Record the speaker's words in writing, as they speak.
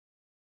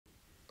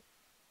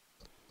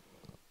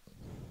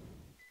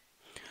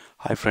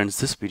Hi friends,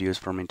 this video is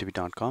from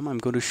interview.com. I'm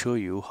going to show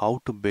you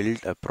how to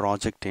build a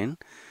project in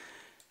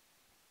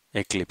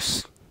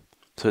Eclipse.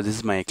 So this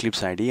is my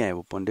Eclipse ID. I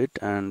opened it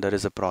and there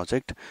is a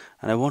project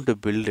and I want to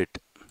build it.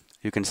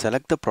 You can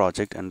select the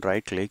project and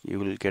right click. You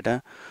will get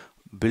a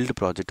build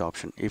project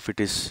option. If it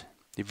is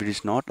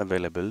not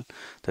available,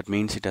 that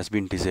means it has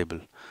been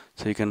disabled.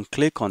 So you can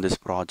click on this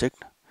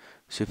project.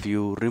 So if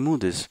you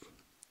remove this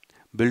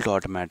build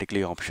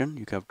automatically option,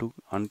 you have to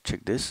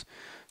uncheck this.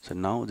 So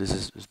now this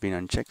has been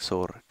unchecked.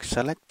 So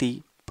select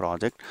the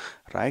project,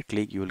 right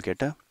click, you will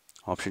get a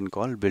option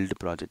called build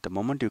project. The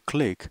moment you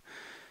click,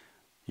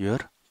 your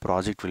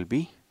project will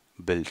be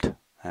built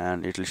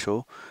and it will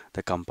show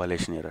the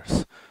compilation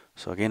errors.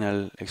 So again,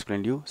 I'll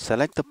explain to you.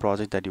 Select the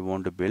project that you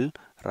want to build,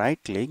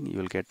 right click, you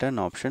will get an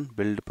option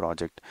build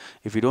project.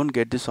 If you don't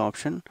get this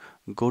option,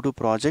 go to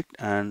project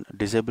and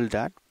disable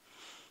that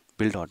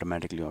build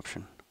automatically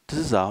option. This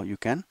is how you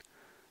can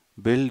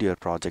build your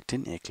project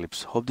in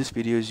Eclipse. Hope this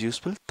video is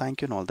useful.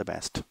 Thank you and all the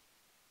best.